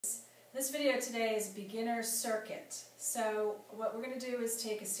This video today is beginner circuit. So what we're going to do is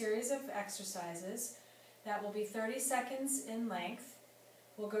take a series of exercises that will be 30 seconds in length.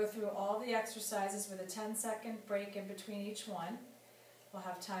 We'll go through all the exercises with a 10-second break in between each one. We'll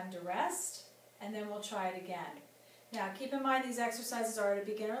have time to rest, and then we'll try it again. Now keep in mind these exercises are at a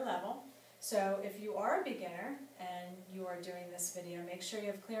beginner level, so if you are a beginner and you are doing this video, make sure you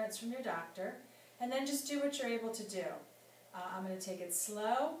have clearance from your doctor, and then just do what you're able to do. I'm going to take it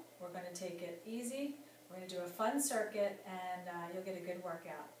slow, we're going to take it easy, we're going to do a fun circuit, and you'll get a good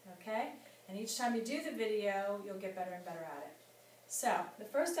workout, okay? And each time you do the video, you'll get better and better at it. So, the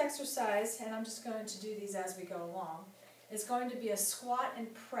first exercise, and I'm just going to do these as we go along, is going to be a squat and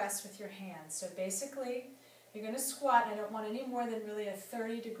press with your hands. So basically, you're going to squat, and I don't want any more than really a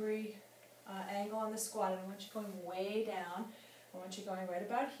 30-degree angle on the squat. I don't want you going way down. I want you going right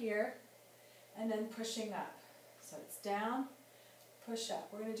about here, and then pushing up. So it's down, push up.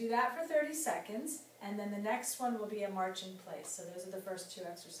 We're going to do that for 30 seconds, and then the next one will be a march in place. So those are the first two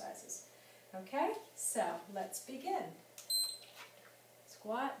exercises. Okay, so let's begin.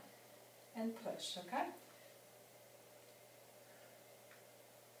 Squat and push, okay?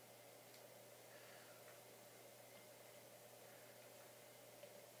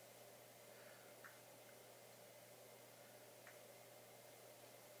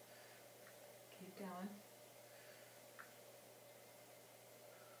 Keep going.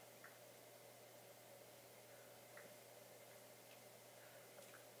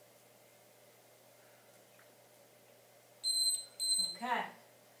 Okay,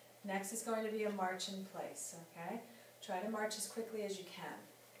 next is going to be a march in place, okay? Try to march as quickly as you can.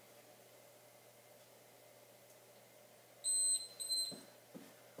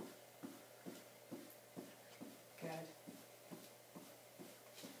 Good.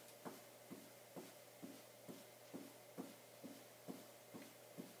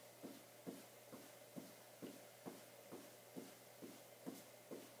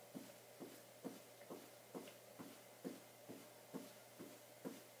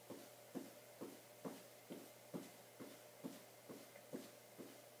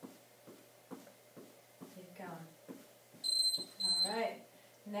 Alright,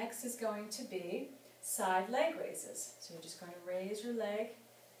 next is going to be side leg raises. So you're just going to raise your leg,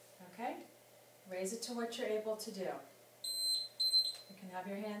 okay? Raise it to what you're able to do. You can have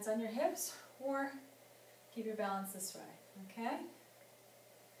your hands on your hips or keep your balance this way, okay?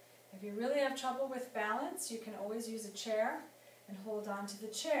 If you really have trouble with balance, you can always use a chair and hold on to the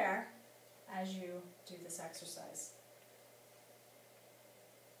chair as you do this exercise.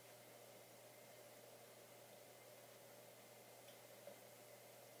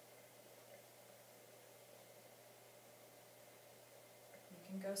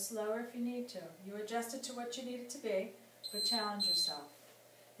 Go slower if you need to. You adjust it to what you need it to be, but challenge yourself.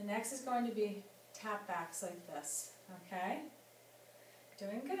 The next is going to be tap backs like this, okay?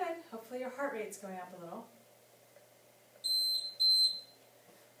 Doing good. Hopefully your heart rate's going up a little.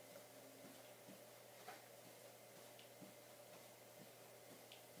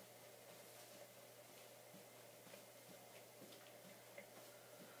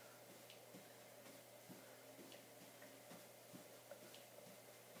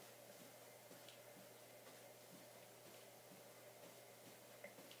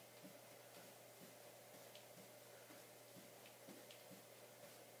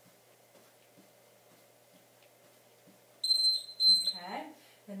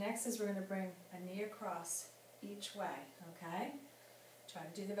 The next is we're going to bring a knee across each way, okay? Try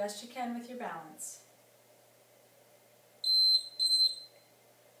to do the best you can with your balance.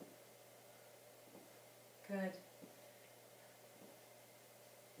 Good.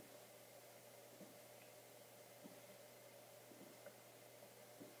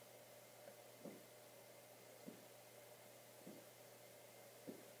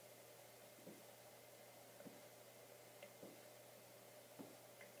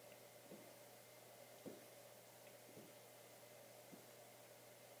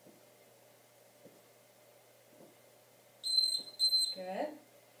 Good.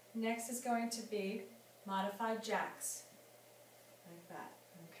 Next is going to be modified jacks, like that,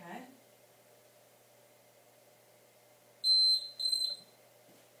 okay?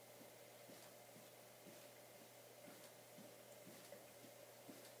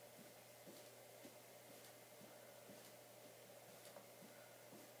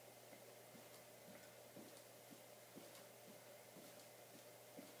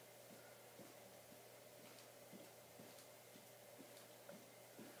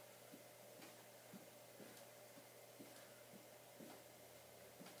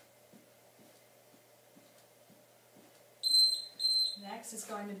 next is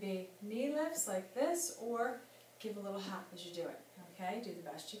going to be knee lifts like this, or give a little hop as you do it. Okay, do the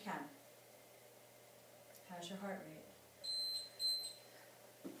best you can. How's your heart rate?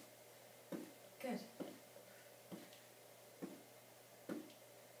 Good.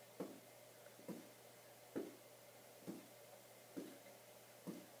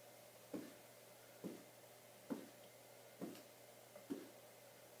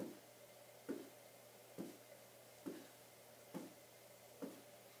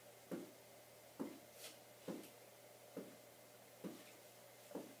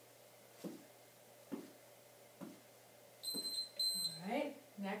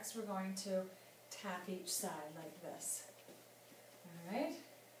 Next, we're going to tap each side like this. All right.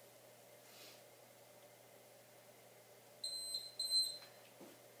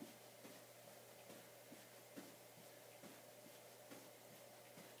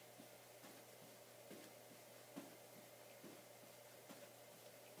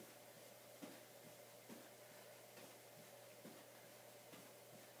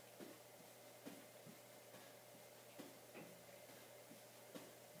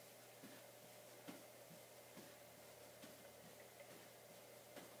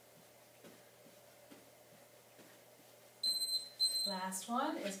 Last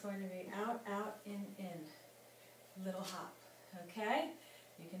one is going to be out, out, in. Little hop, okay?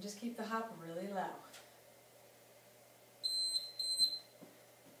 You can just keep the hop really low.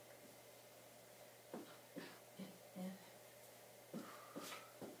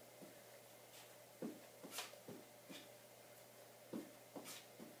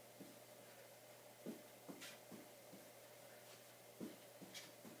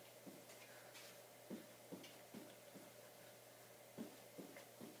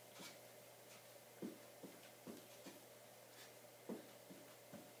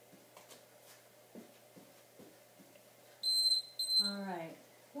 All right,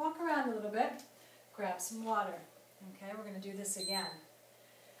 walk around a little bit, grab some water. Okay, we're going to do this again.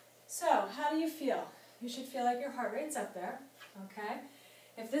 So, how do you feel? You should feel like your heart rate's up there, okay?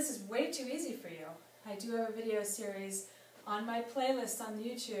 If this is way too easy for you, I do have a video series on my playlist on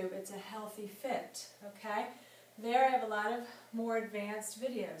YouTube. It's a healthy fit, okay? There I have a lot of more advanced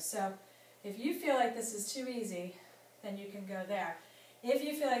videos. So, if you feel like this is too easy, then you can go there. If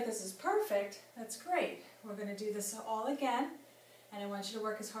you feel like this is perfect, that's great. We're going to do this all again. And I want you to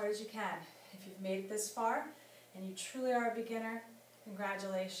work as hard as you can. If you've made it this far and you truly are a beginner,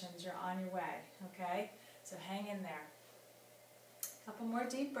 congratulations, you're on your way, okay? So hang in there. A couple more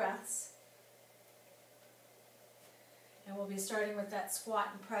deep breaths. And we'll be starting with that squat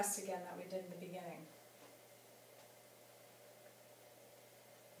and press again that we did in the beginning.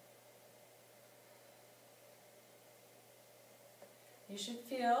 You should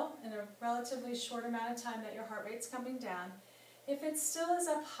feel in a relatively short amount of time that your heart rate's coming down. If it still is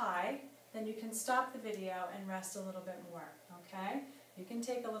up high, then you can stop the video and rest a little bit more, okay? You can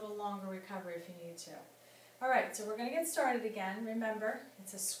take a little longer recovery if you need to. All right, so we're going to get started again. Remember,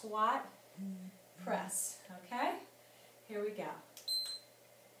 it's a squat, press, okay? Here we go.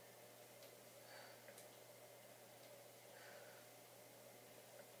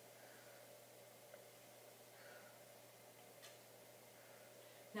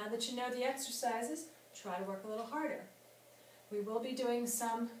 Now that you know the exercises, try to work a little harder. We will be doing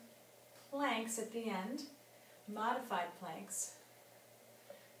some planks at the end, modified planks.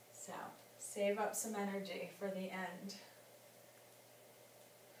 So, save up some energy for the end.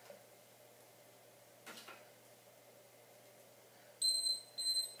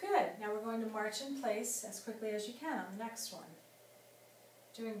 Good. Now we're going to march in place as quickly as you can on the next one.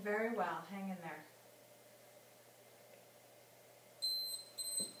 Doing very well. Hang in there.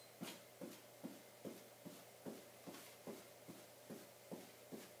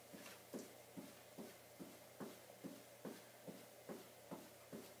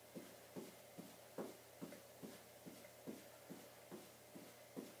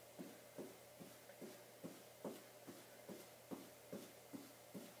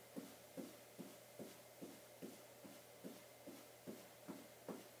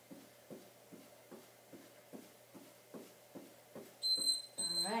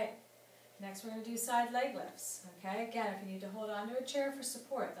 Next we're going to do side leg lifts. Okay, again, if you need to hold onto a chair for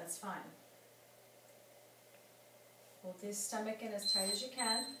support, that's fine. Hold the stomach in as tight as you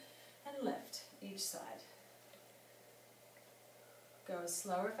can and lift each side. Go as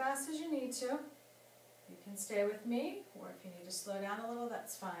slow or fast as you need to. You can stay with me, or if you need to slow down a little,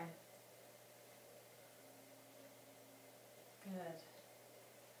 that's fine. Good.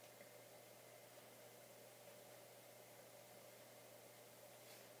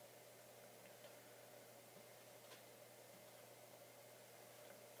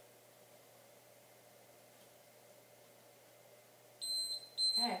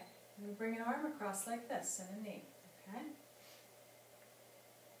 Okay, I'm going to bring an arm across like this and a knee. Okay.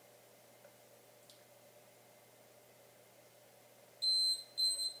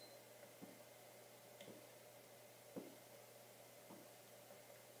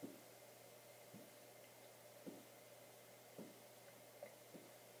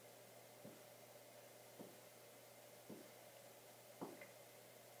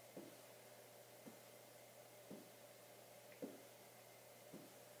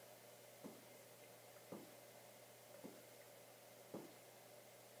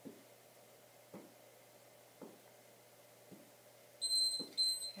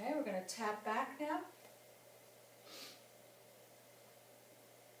 Okay, we're going to tap back now.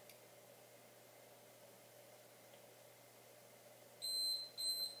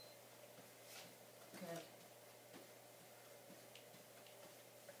 Good.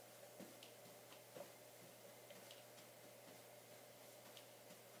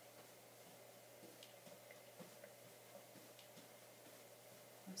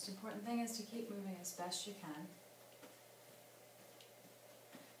 Most important thing is to keep moving as best you can.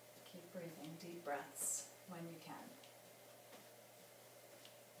 Keep breathing, deep breaths when you can.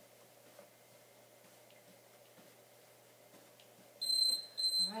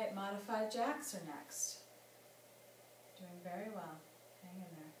 All right, modified jacks are next. Doing very well. Hang in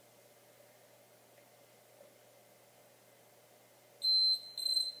there.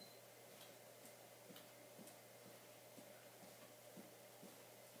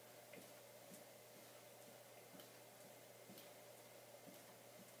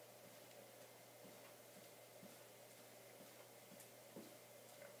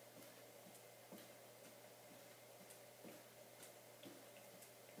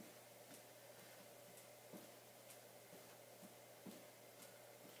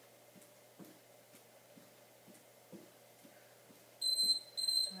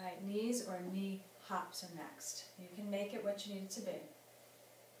 All right, knees or knee hops are next. You can make it what you need it to be.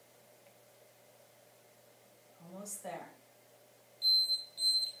 Almost there.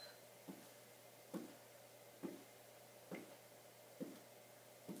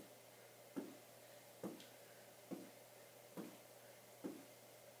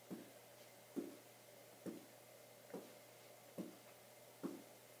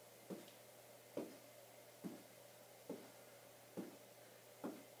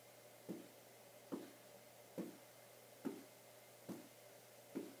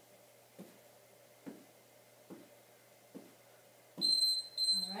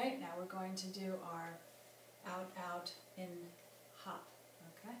 All right, now we're going to do our out, out, in, hop,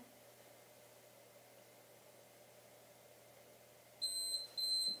 okay?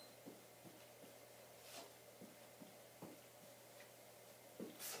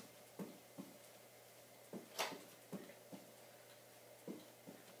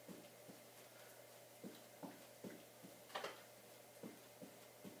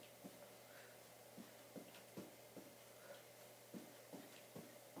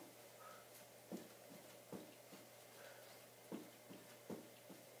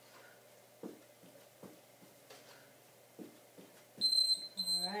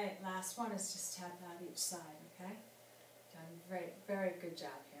 All right, last one is just tap out each side, okay? Done very, very good job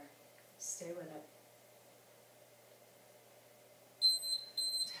here. Stay with it.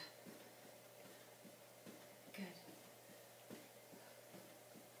 Good.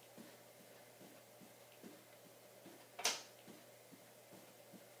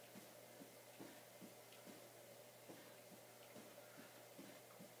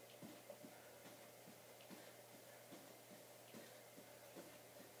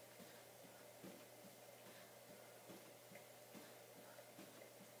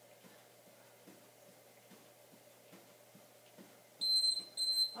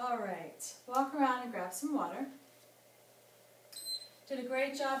 All right, walk around and grab some water. Did a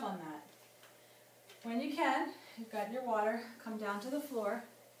great job on that. When you can, you've got your water, come down to the floor.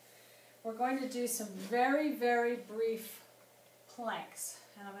 We're going to do some very, very brief planks,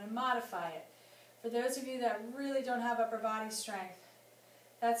 and I'm going to modify it. For those of you that really don't have upper body strength,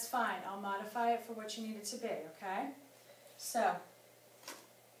 that's fine. I'll modify it for what you need it to be, okay? So,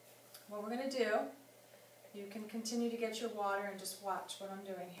 what we're going to do, you can continue to get your water and just watch what I'm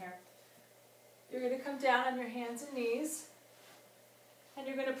doing here. You're going to come down on your hands and knees, and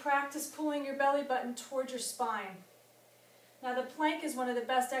you're going to practice pulling your belly button toward your spine. Now the plank is one of the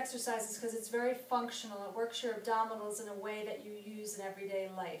best exercises because it's very functional. It works your abdominals in a way that you use in everyday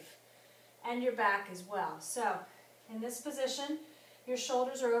life, and your back as well. So, in this position, your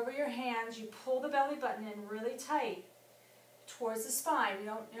shoulders are over your hands. You pull the belly button in really tight towards the spine.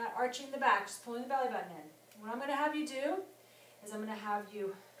 You're not arching the back, just pulling the belly button in. What I'm going to have you do is I'm going to have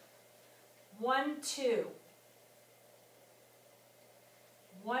you 1, 2.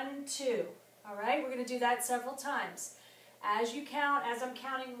 1, 2. All right, we're going to do that several times. As you count, as I'm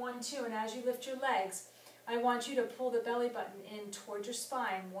counting 1, 2, and as you lift your legs, I want you to pull the belly button in toward your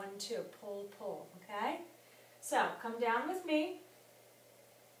spine. 1, 2. Pull, pull. Okay? So, come down with me.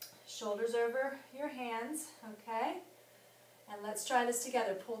 Shoulders over your hands. Okay? And let's try this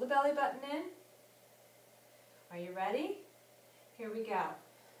together. Pull the belly button in. Are you ready? Here we go.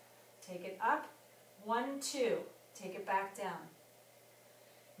 Take it up. 1, 2. Take it back down.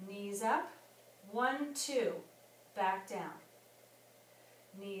 Knees up. 1, 2. Back down.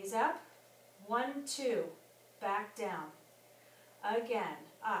 Knees up. 1, 2. Back down. Again.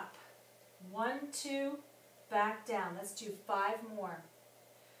 Up. 1, 2. Back down. Let's do 5 more.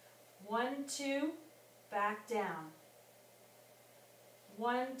 1, 2. Back down.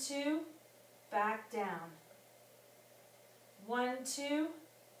 1, 2. Back down. 1, 2.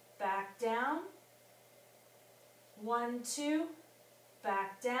 Back down. 1, 2.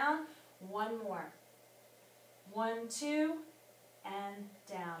 Back down. One more. 1, 2, and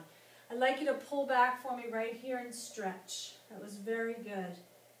down. I'd like you to pull back for me right here and stretch. That was very good.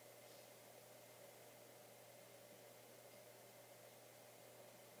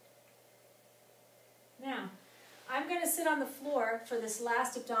 Now, I'm going to sit on the floor for this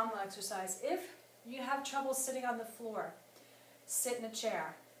last abdominal exercise. If you have trouble sitting on the floor, sit in a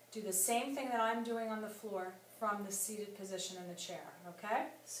chair. Do the same thing that I'm doing on the floor from the seated position in the chair, okay?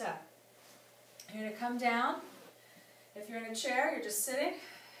 So, you're going to come down. If you're in a chair, you're just sitting.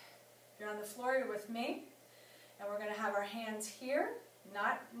 If you're on the floor, you're with me. And we're going to have our hands here,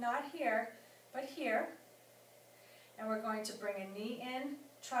 not here, but here. And we're going to bring a knee in.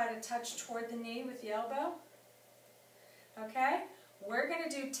 Try to touch toward the knee with the elbow. Okay? We're going to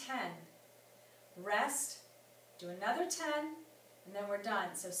do 10. Rest. Do another 10. And then we're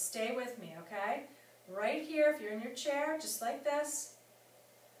done. So stay with me, okay? Right here, if you're in your chair, just like this.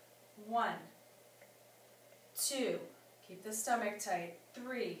 1, 2. Keep the stomach tight.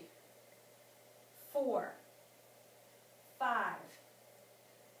 3, 4, 5,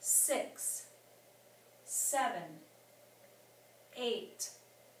 6, 7, 8,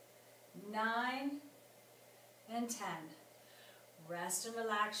 9, and 10. Rest and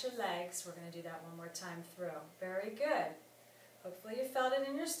relax your legs. We're going to do that one more time through. Very good. Hopefully you felt it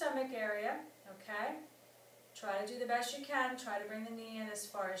in your stomach area. Okay? Try to do the best you can. Try to bring the knee in as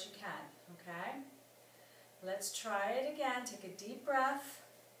far as you can. Okay? Let's try it again. Take a deep breath.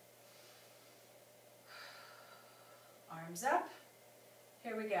 Arms up.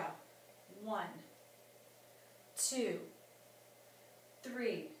 Here we go. 1, 2,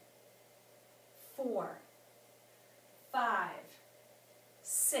 3, 4, 5,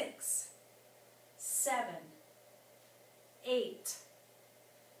 6, 7, 8,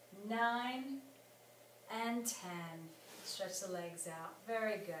 9, and 10. Stretch the legs out.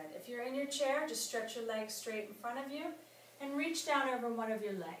 Very good. If you're in your chair, just stretch your legs straight in front of you and reach down over one of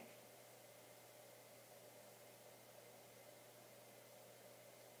your legs.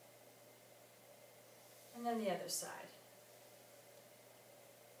 And then the other side.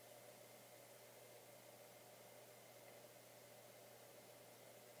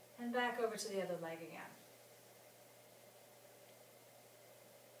 And back over to the other leg again.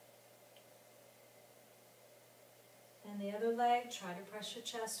 And the other leg, try to press your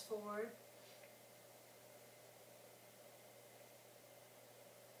chest forward.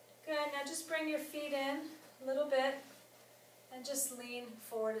 Good, now just bring your feet in a little bit and just lean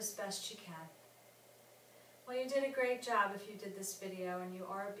forward as best you can. Well, you did a great job if you did this video and you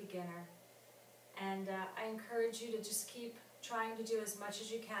are a beginner. And I encourage you to just keep trying to do as much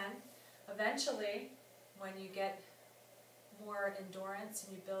as you can. Eventually, when you get more endurance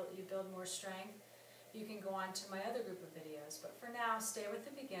and you build more strength, you can go on to my other group of videos. But for now, stay with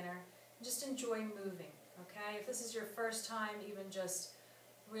the beginner and just enjoy moving, okay? If this is your first time even just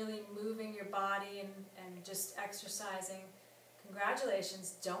really moving your body and just exercising,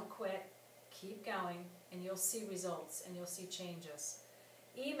 congratulations, don't quit, keep going, and you'll see results and you'll see changes.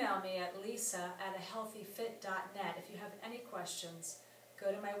 Email me at lisa@ahealthyfit.net if you have any questions.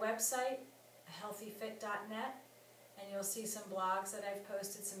 Go to my website, ahealthyfit.net, and you'll see some blogs that I've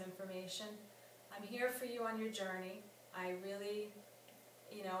posted, some information. I'm here for you on your journey. I really,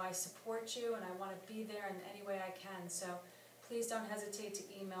 I support you and I want to be there in any way I can. So please don't hesitate to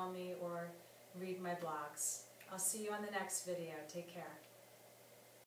email me or read my blogs. I'll see you on the next video. Take care.